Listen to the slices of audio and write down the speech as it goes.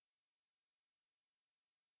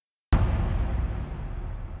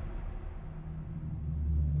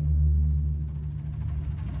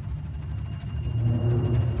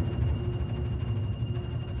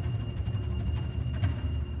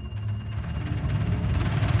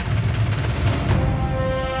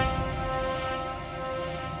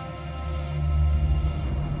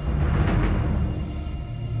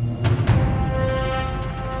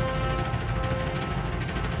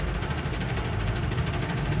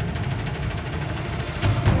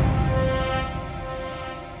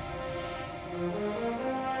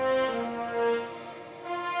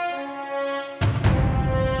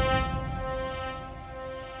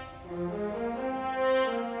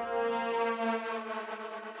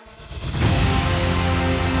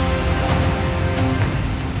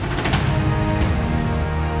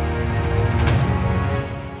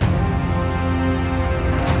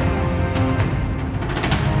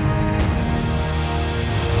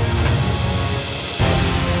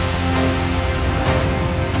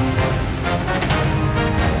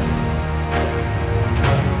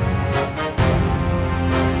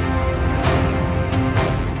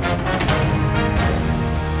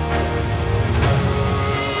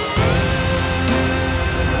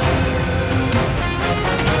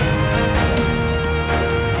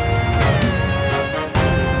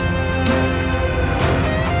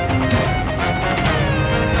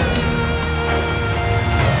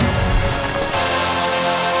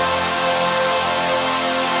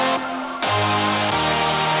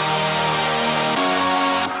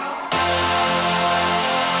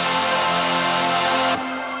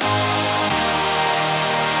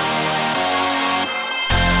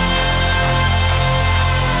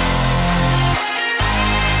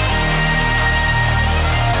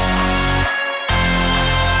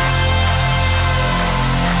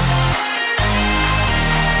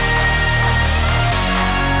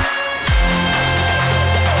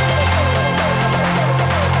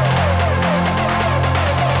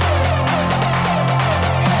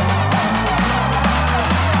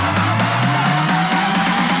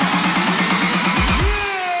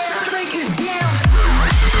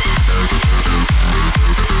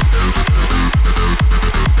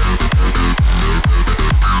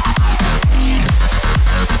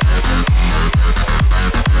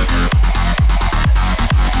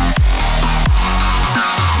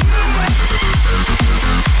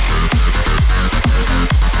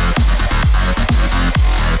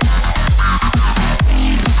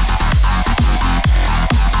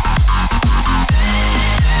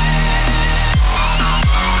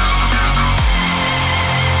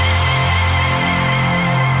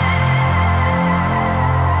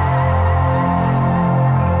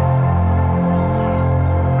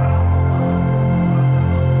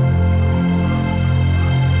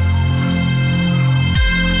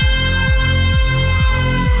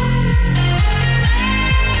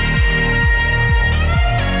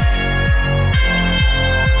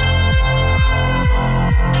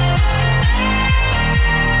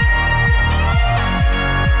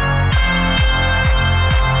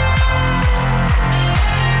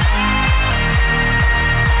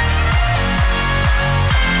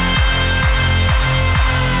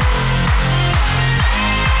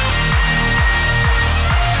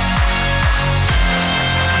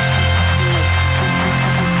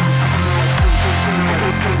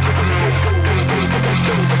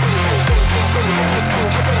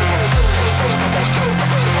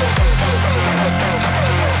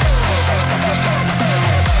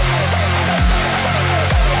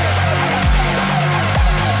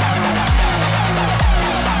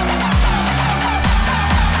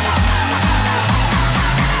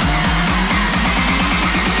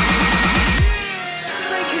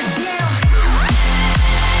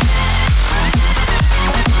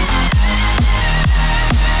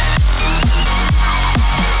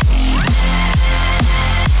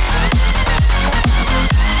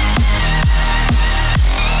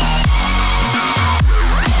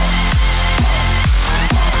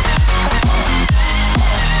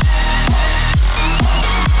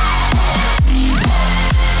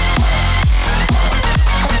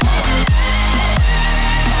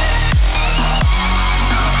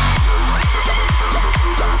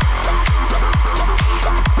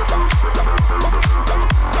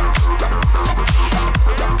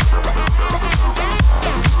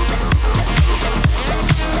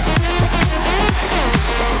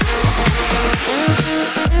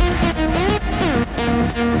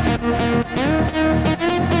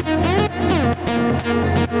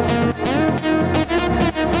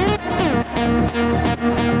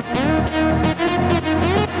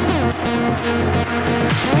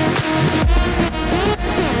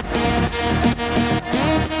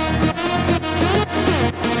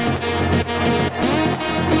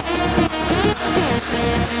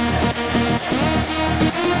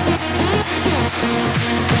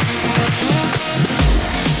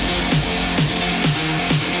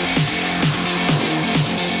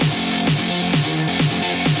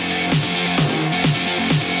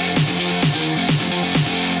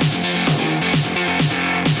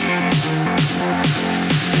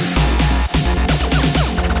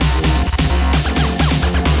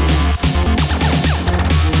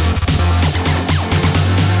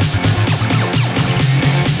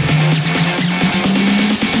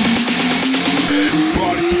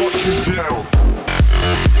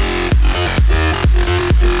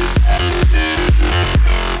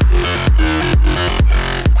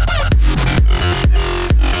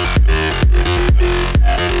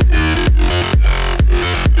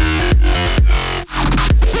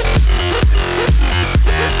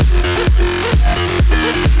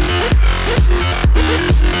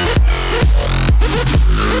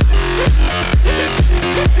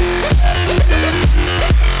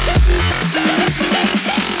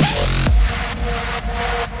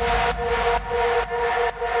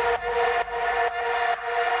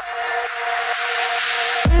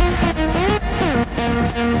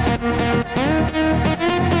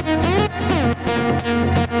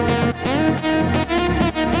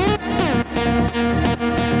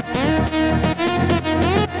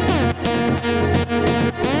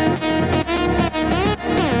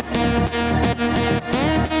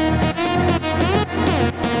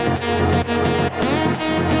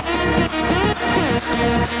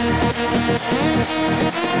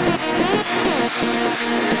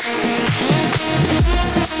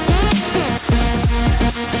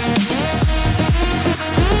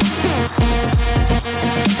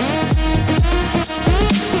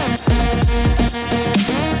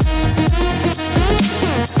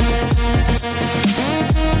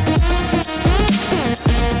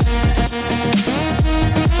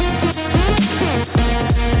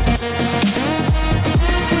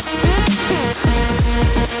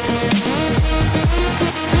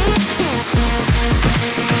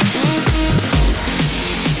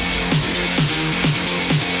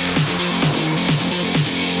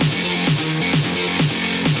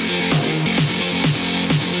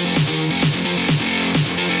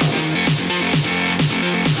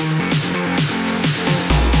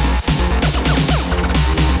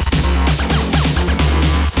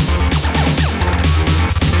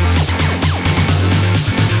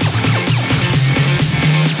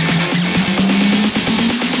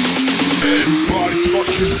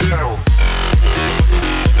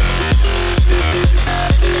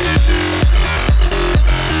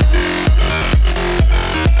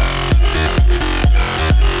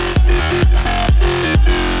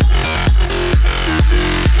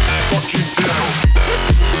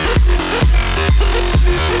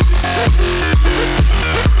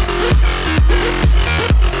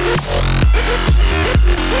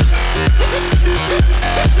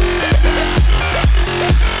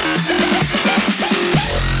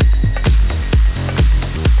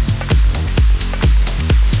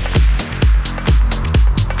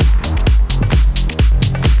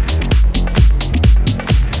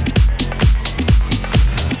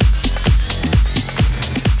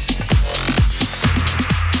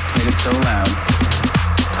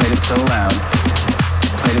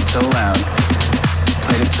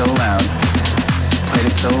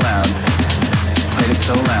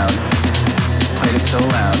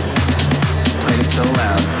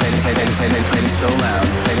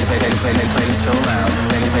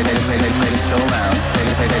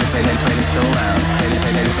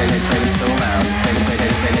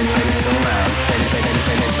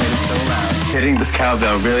Hitting this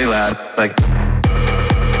cowbell really loud, like.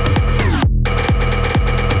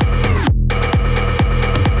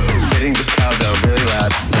 Hitting this cowbell really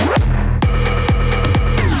loud.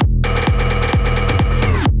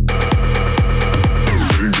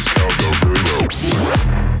 Hitting this cowbell really loud.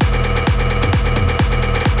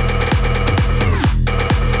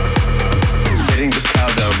 Hitting this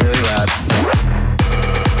cowbell really loud.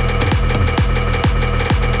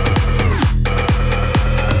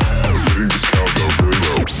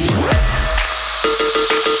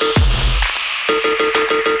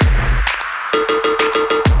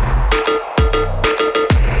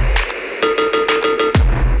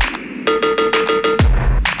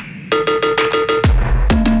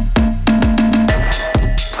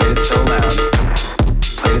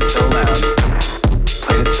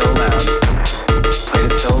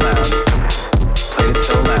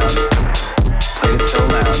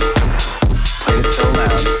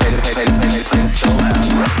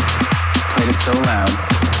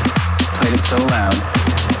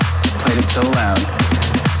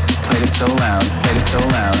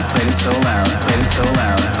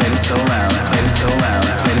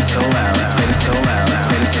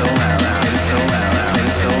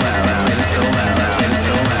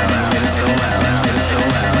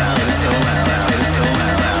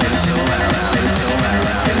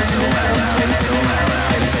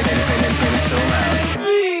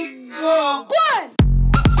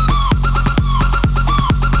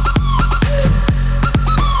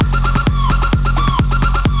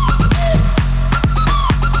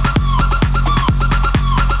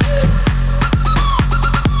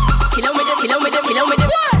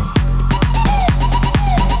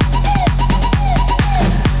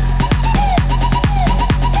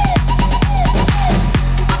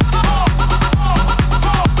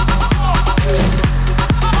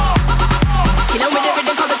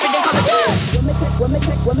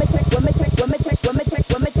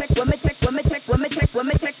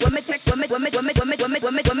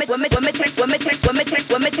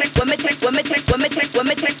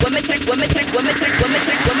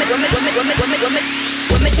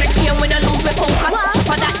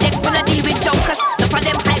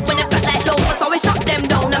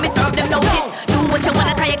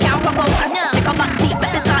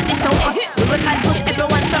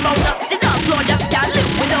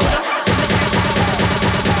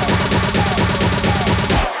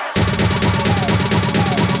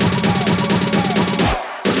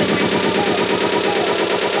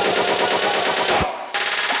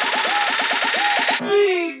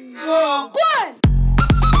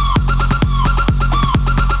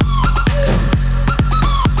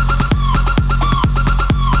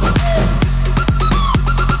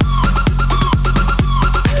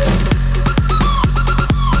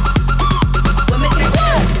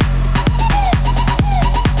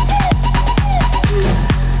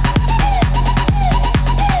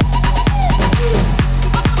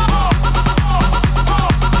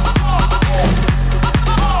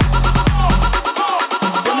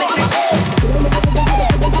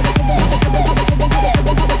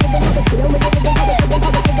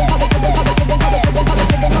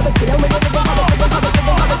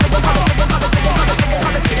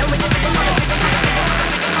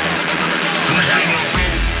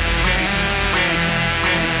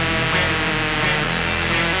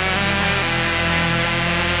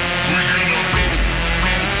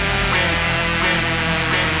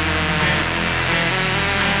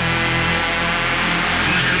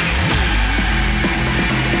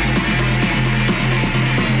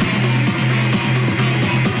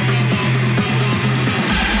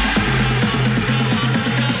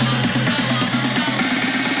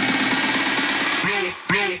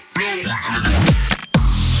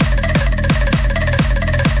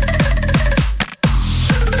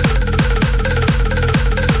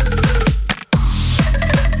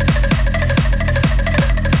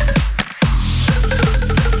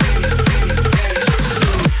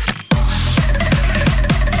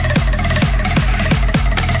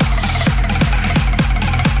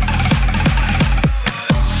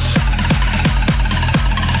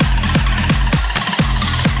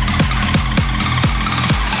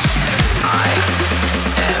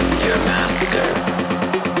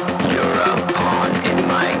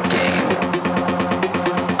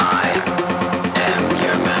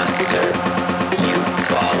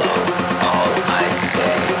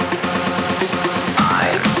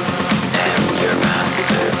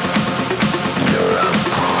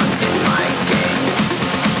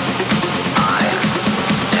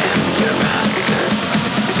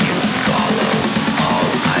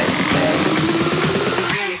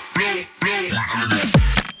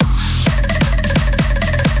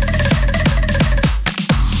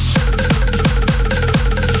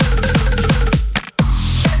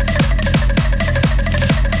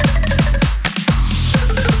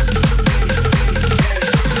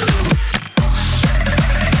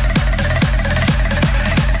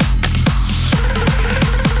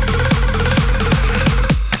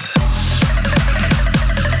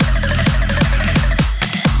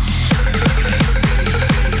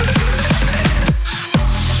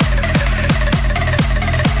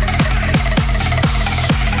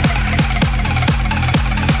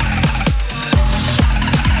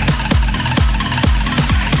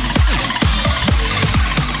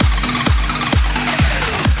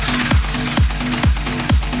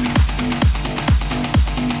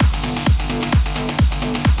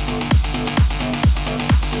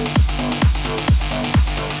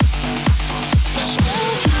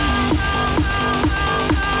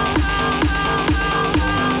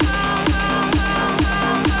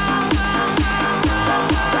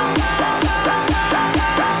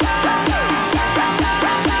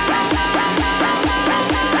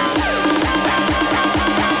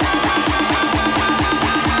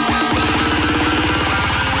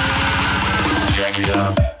 Jack it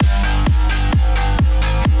up.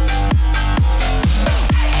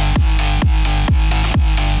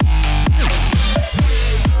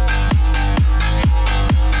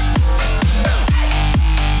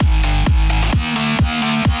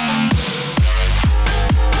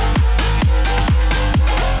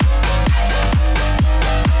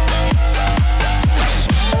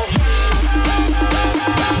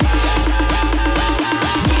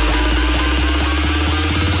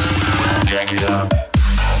 Jack it up.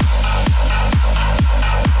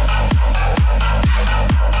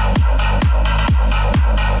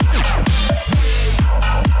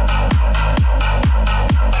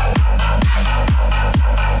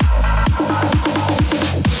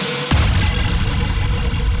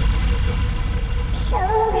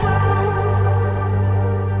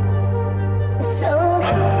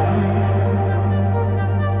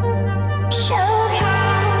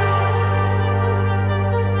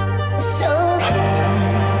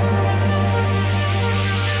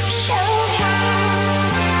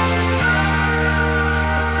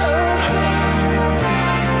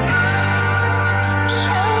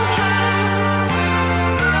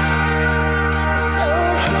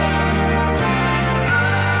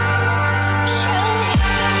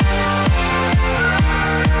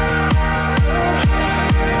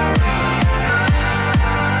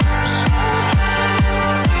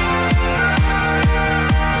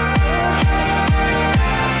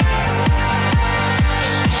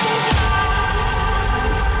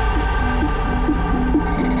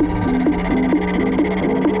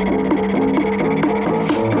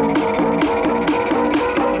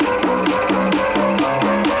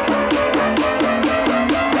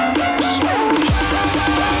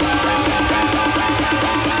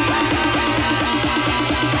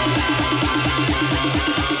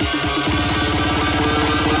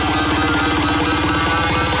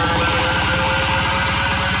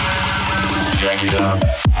 Jack it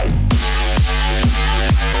up.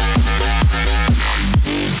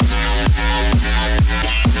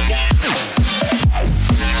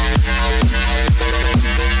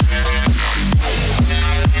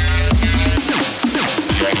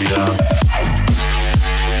 Jack it up.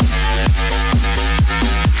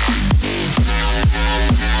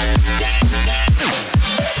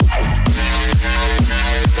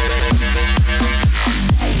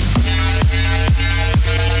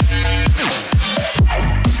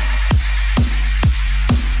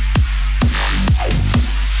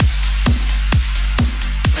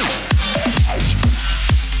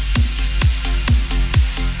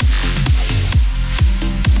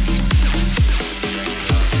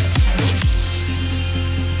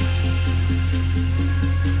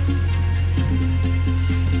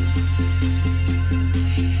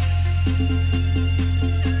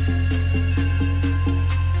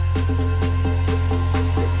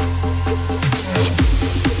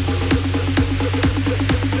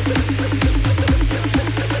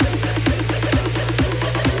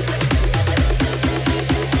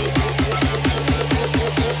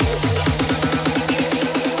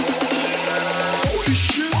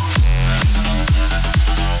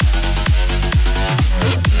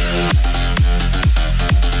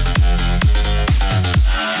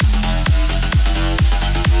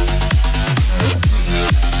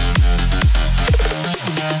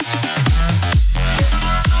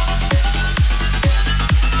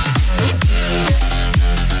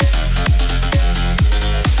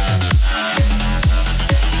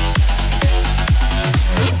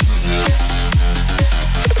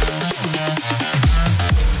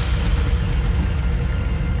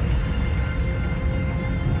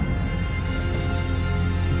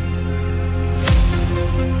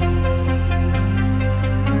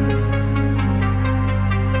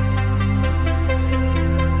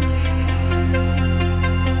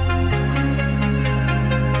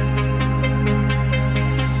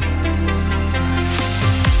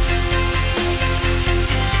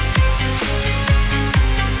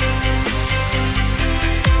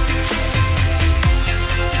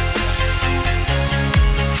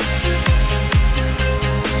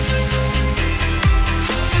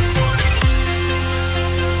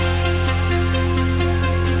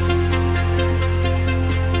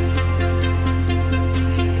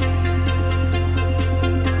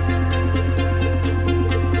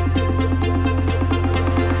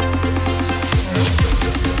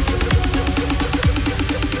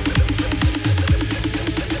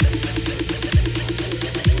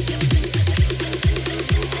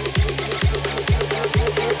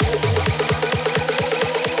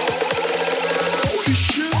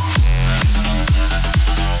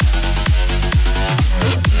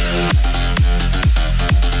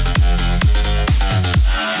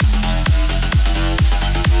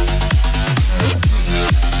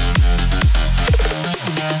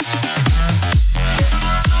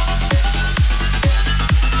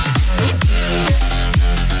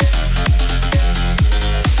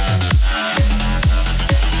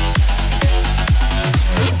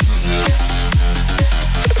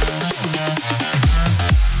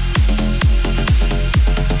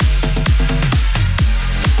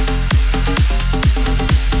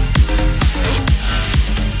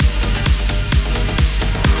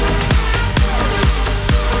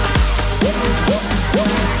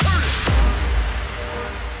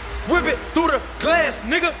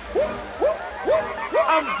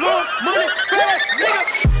 money fast, nigga.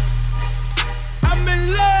 I'm in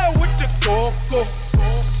love with the coco.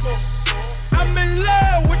 I'm in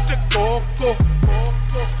love with the coco.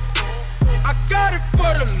 I got it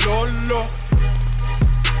for the Lolo.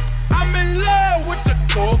 I'm in love with the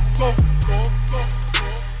coco.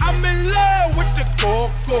 I'm in love with the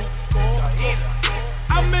coco.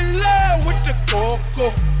 I'm in love with the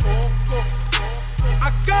coco.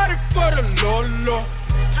 I got it for the Lolo.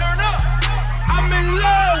 Turn up. I'm in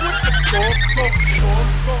love with the coco.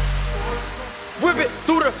 Whip it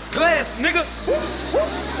through the glass, nigga.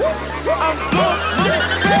 I'm blowing money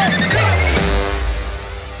fast, nigga.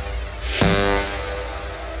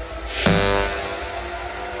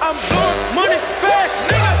 I'm blowing money fast,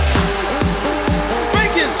 nigga.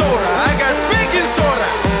 Baking soda, I got baking soda.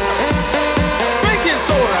 Baking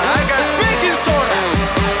soda, I got baking soda.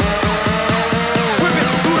 Whip it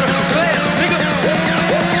through the glass, nigga.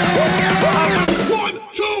 One,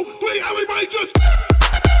 two, three, everybody just.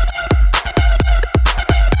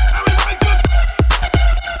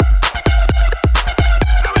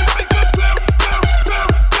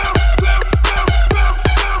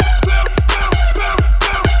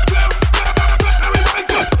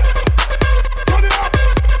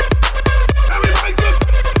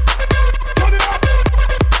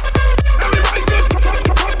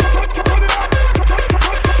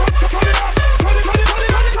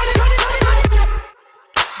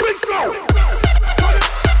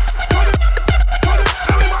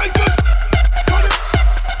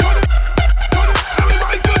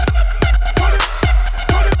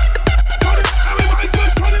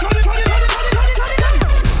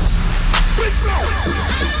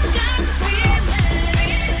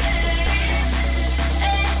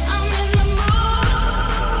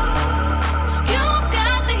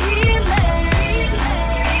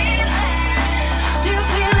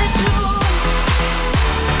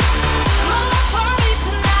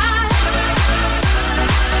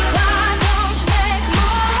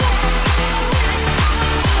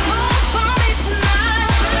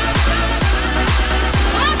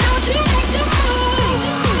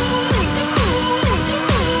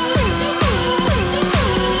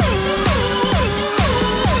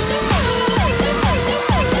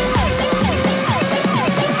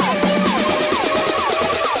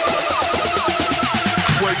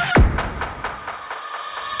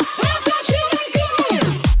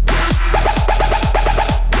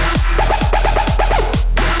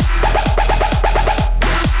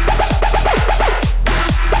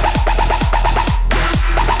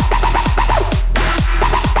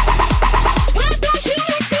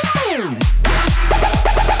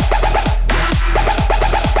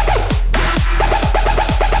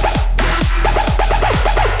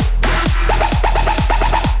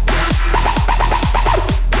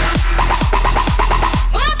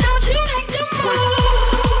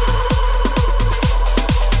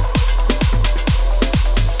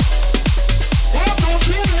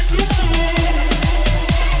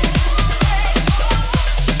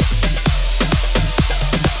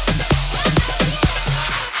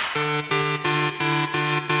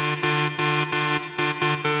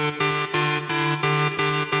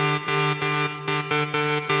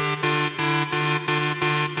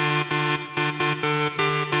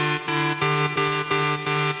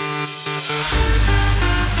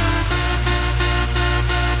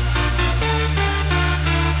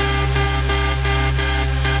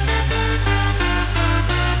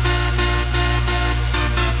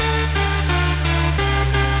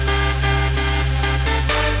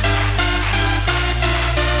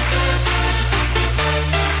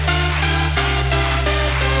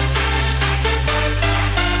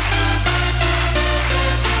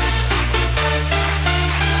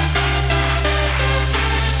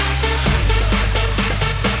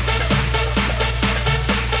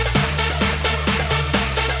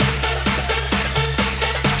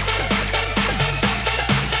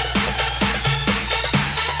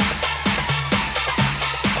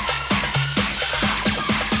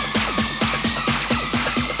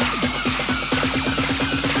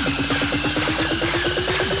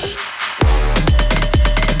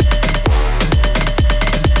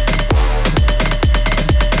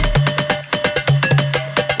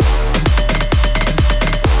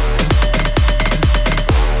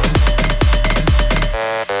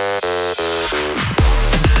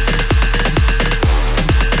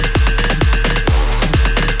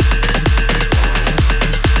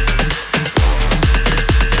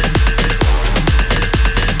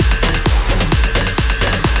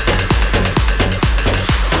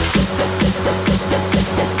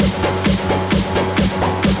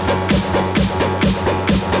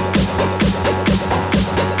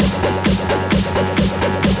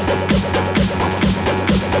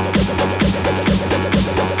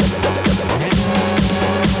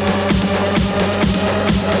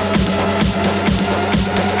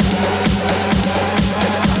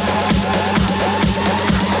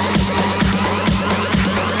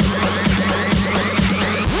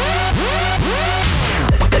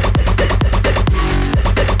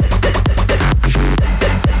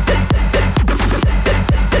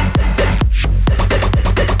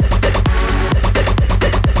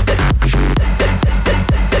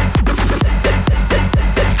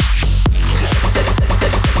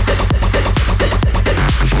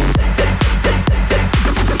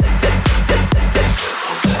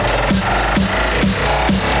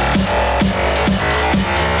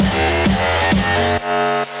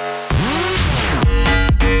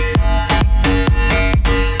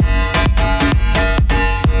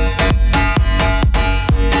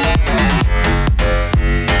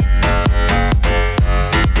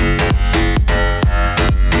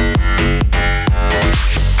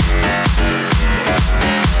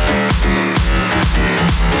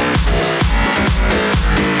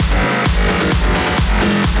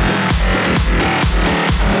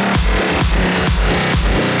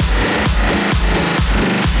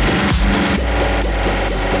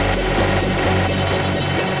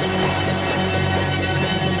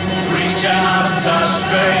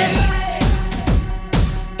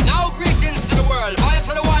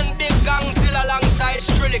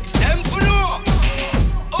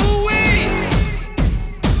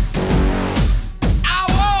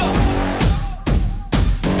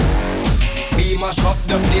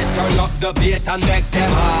 bass and make them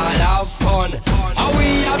all have fun. How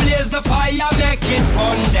we ablaze the fire, make it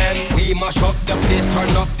burn. Then we mash up the place, turn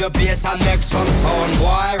up the bass and make some sound.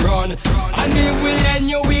 Boy run, and it will end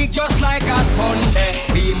your week just like a Sunday.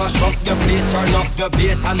 We mash up the place, turn up the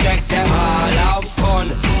bass and make them all have fun.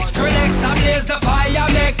 Skrillex ablaze the fire,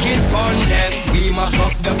 make it burn. Then we mash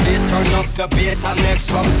up the place, turn up the bass and make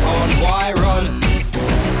some sound. Boy run.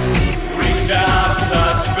 Reach out,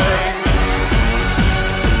 touch faith.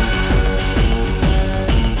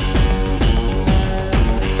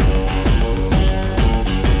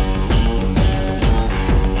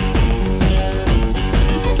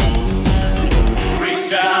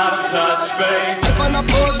 Reach out, touch faith. Step on a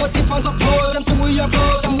pose, but if I'm supposed, them say we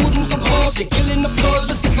oppose, them wouldn't suppose. They killing the flows,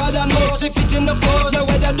 we sicker than most. They fit in the foes, they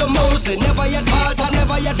weather the most. They never yet halt and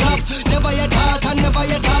never yet flop. Never yet halt and never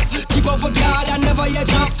yet stop. Keep up with God and never yet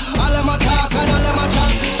drop. All them attack and all them a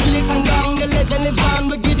chat. Skrillex and gang, the legend lives on.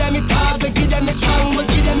 We give them it hard, we give them it strong. We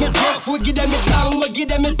give them it rough, we give them it long. We give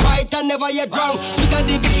them it right and never yet wrong. Sweeter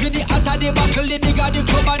the victory, the hotter the buckle. The bigger the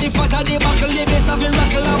club, the fatter the buckle. The bass of the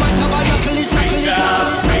rockle, and my tabernacle is knuckle, is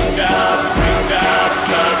knuckle, is knuckle. Reach out,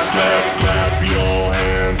 touch faith. Clap your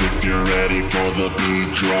hands if you're ready for the beat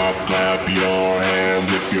drop. Clap your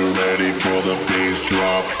hands if you're ready for the bass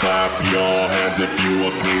drop. Clap your hands if you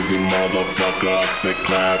a crazy motherfucker. Say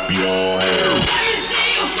clap your hands. Let me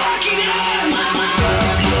see you fucking hands.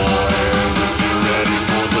 Clap your hands if you're ready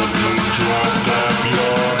for the beat drop. Clap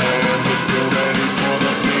your hands if you're ready for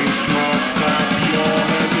the bass drop. Clap your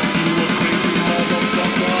hands if you a crazy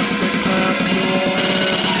motherfucker. Say clap your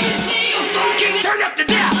hands. Let me see you fucking turn up the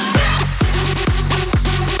death.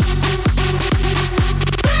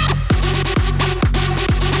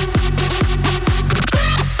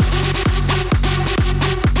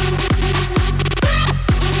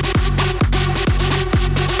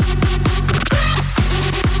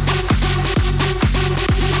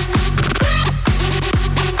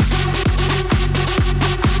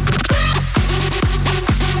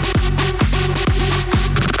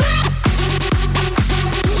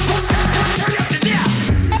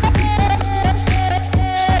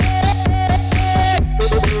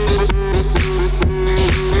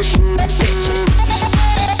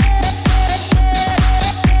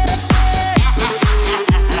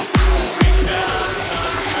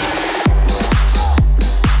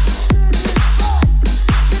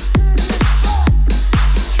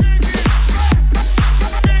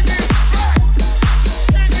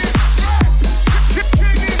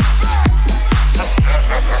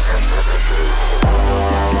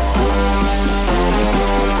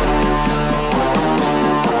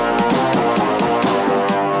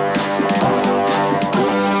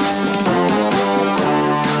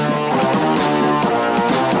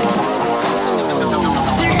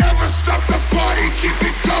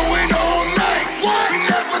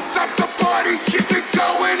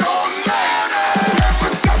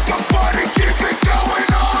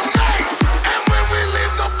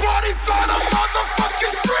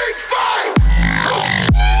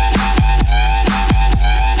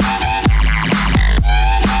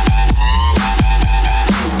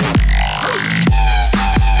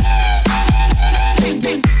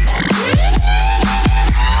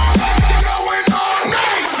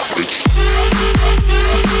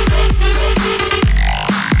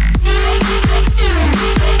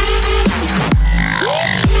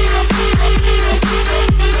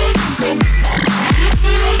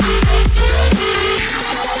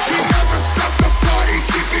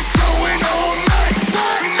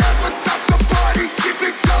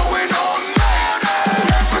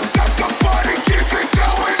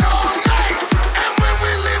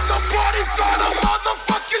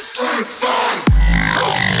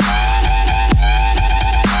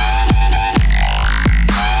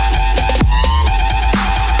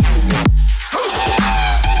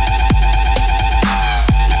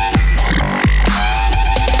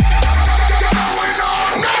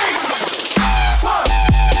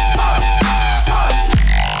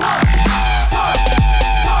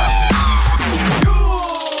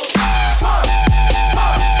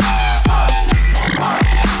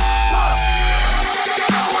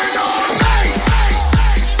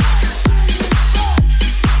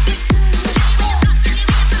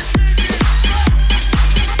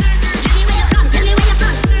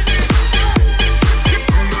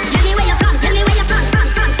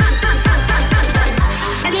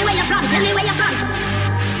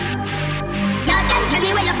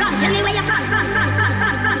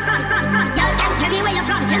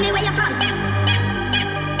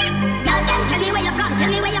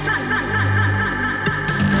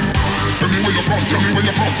 from, tell me where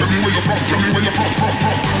you're from, tell me where you're from, tell me where you're from,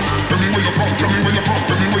 from. Tell me where you're from, tell me where you're from,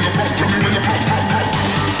 tell me where you're from, tell me where you're from, from.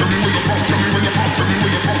 Tell me where you're from, tell me where you're from, tell me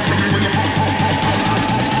where you're from, tell me where you're from, from.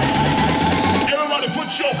 Everybody put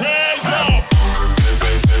your hands up.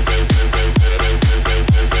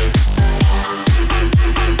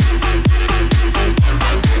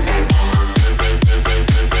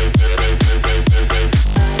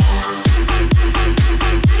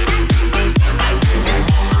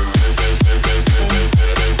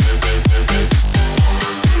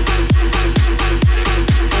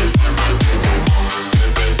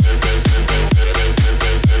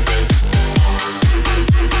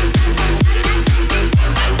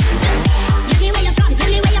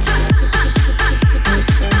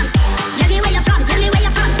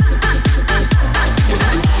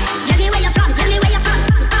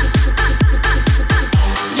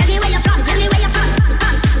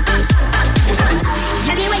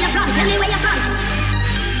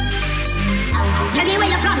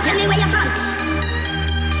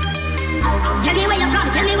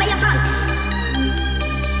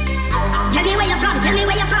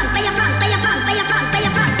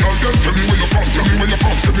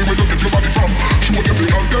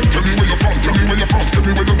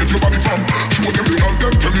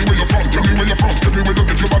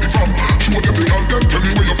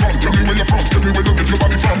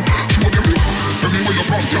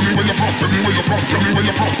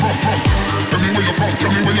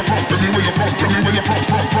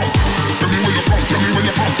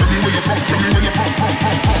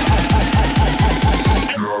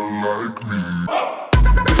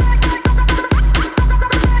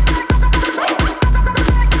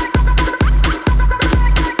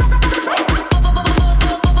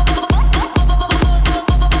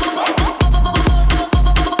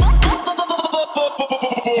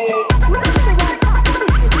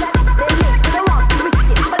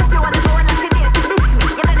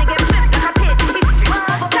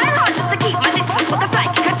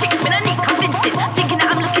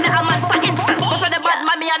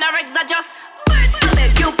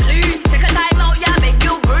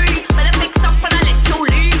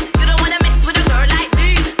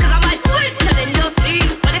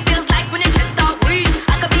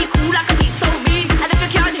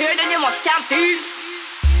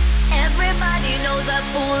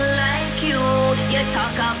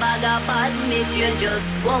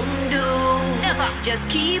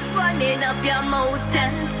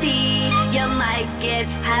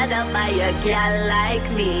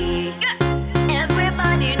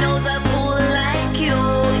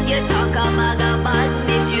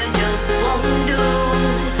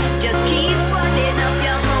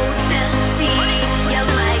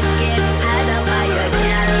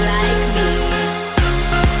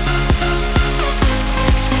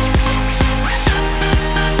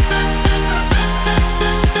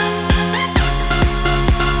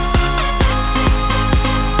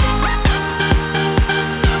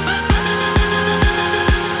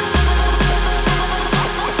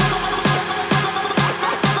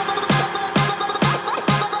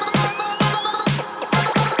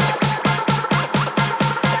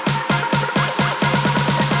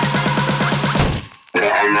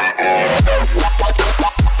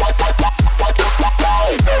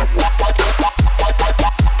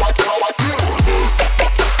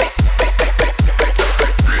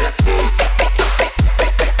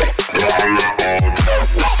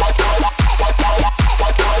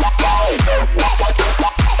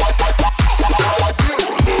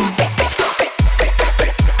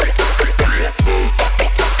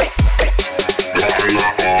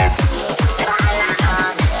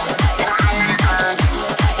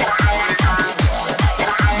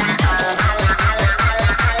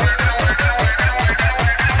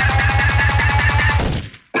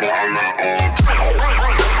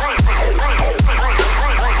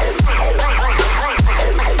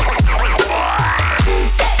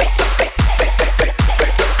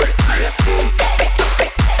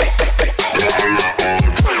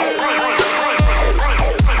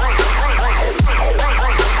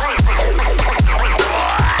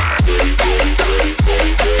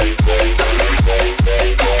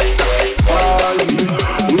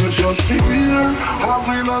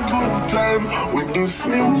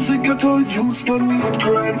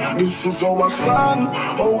 This is our song,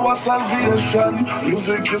 our salvation.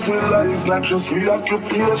 Music is my life, not just my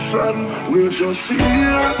occupation. We're just here,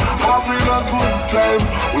 having a good time.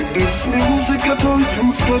 With this music, I told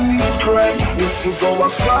you don't need crime. This is our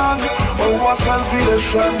song, our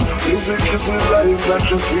salvation. Music is my life, not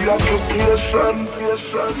just my occupation.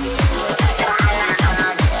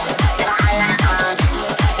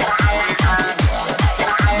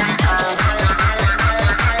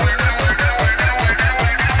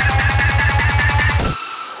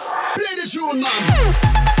 tune, man.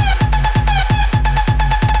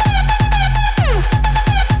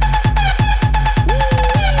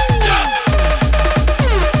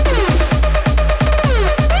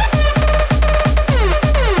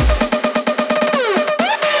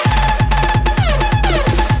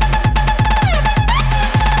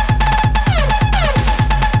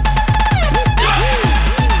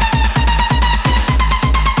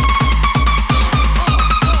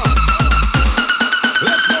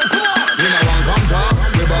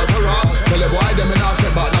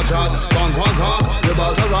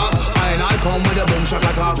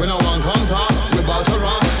 We no one come talk, we bout to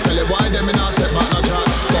rock. Tell the boy them me not take back no chat.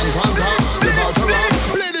 Punk punk talk, we bout to rock.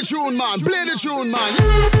 Play the tune, man, play the tune, man.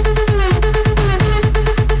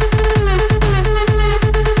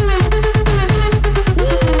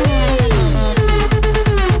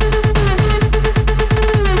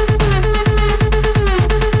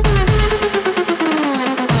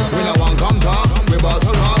 We no one come talk, we bout to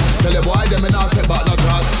rock. Tell the boy them me not take back no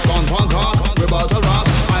chat. Punk punk talk, we bout to rock.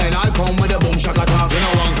 I come with a boom shaka talk. We no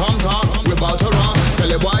one come talk, we bout to rock. Tell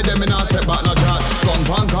the boy them me not take back no chat. Gun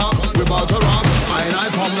pan talk, we bout to rock. I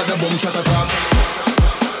come with a boom shaka talk.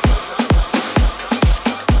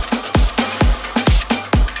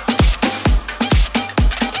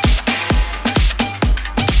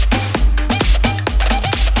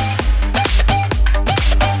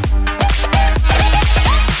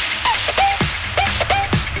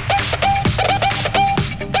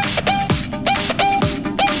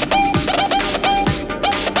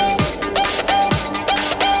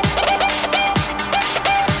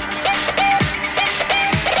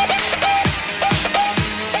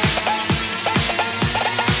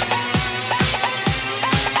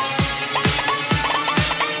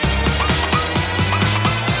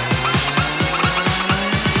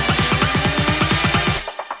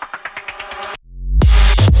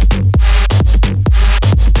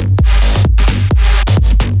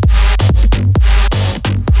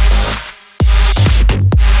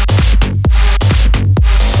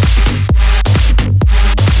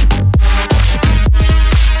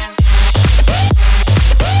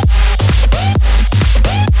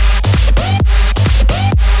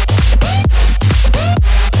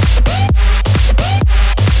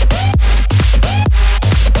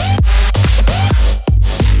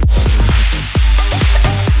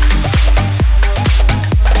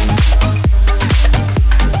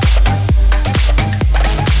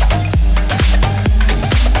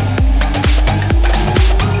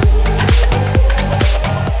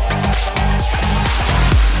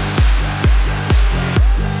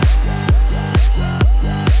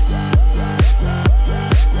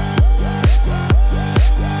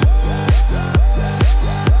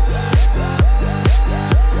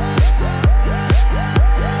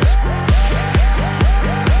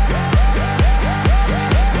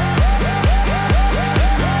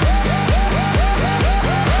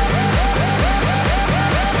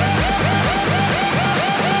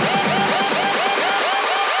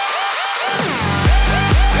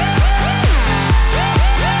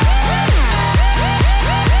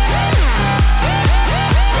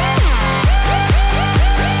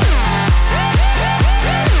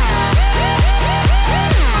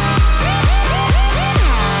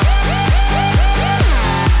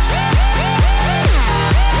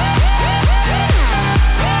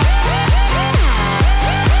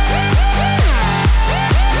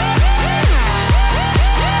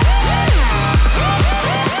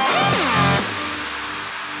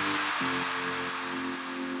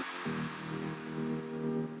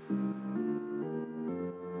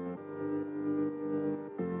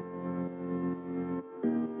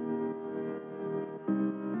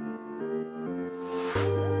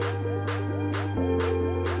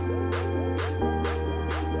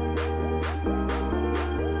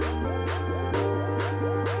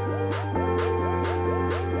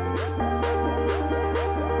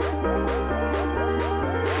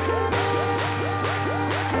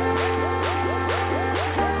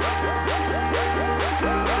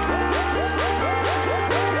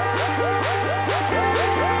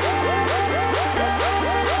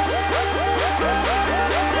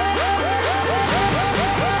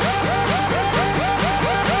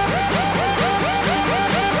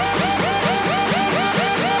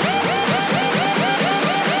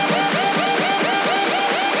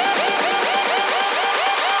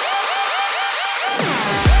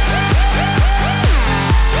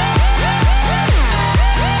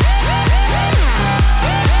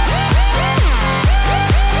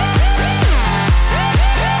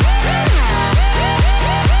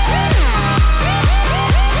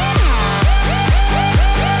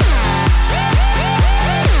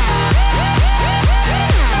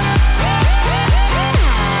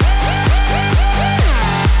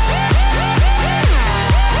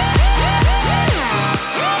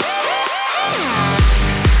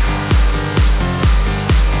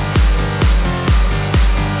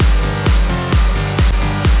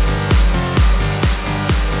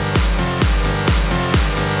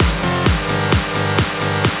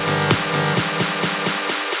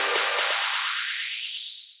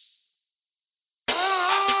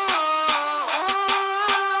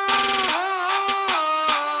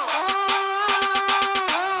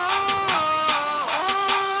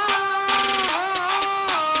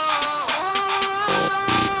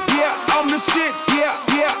 shit, yeah,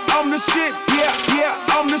 yeah, I'm the shit, yeah, yeah,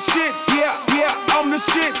 I'm the shit, yeah, yeah, I'm the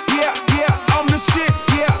shit, yeah, yeah, I'm the shit,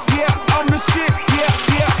 yeah, yeah, I'm the shit, yeah,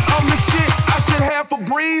 yeah, I'm the shit. I should have a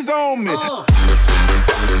breeze on me.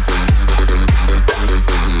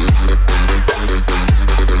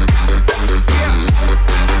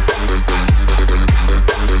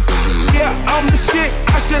 Yeah, I'm the shit.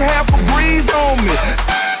 I should have a breeze on me.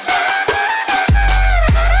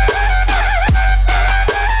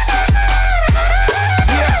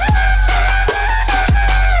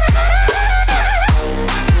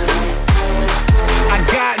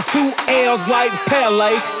 L's like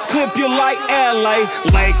Pele, clip you like LA,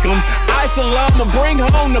 like 'em. Ice I'ma bring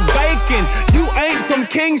home the bacon. You ain't from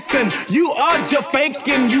Kingston, you are just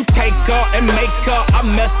faking. You take her and make her, I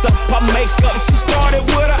mess up, I make up. She started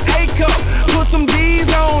with an A cup, put some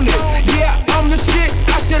D's on it. Yeah, I'm the shit,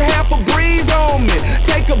 I should have a breeze on me.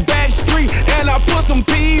 Take a back street and I put some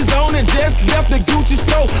P's on it. Just left the Gucci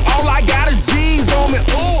store, all I got is G's on me.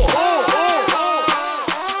 Ooh, ooh, ooh.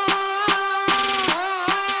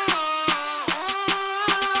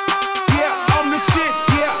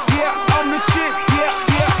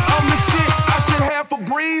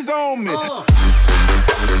 Breeze on me.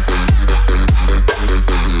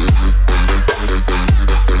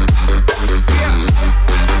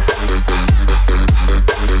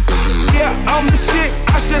 Yeah, I'm the shit.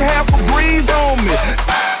 I should have a breeze on me.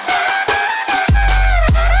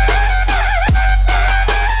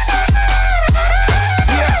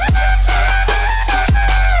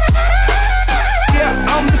 Yeah,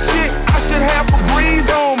 I'm the shit. I should have a breeze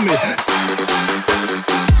on me.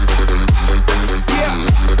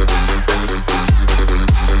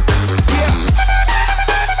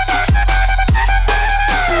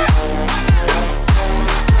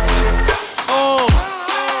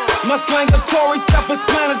 My slangatory,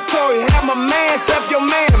 self-explanatory. Have my man step your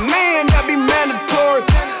man, that be mandatory.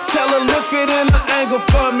 Tell her lift it in the angle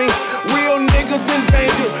for me. Real niggas in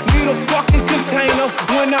danger, need a fucking container.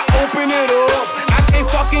 When I open it up, I can't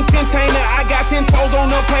fucking contain it. I got 10 toes on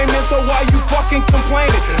the payment, so why you fucking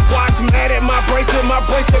complaining? Watch mad at my bracelet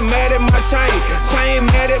mad at my chain. Chain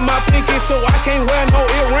mad at my pinky, so I can't wear no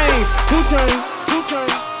earrings. Two chain.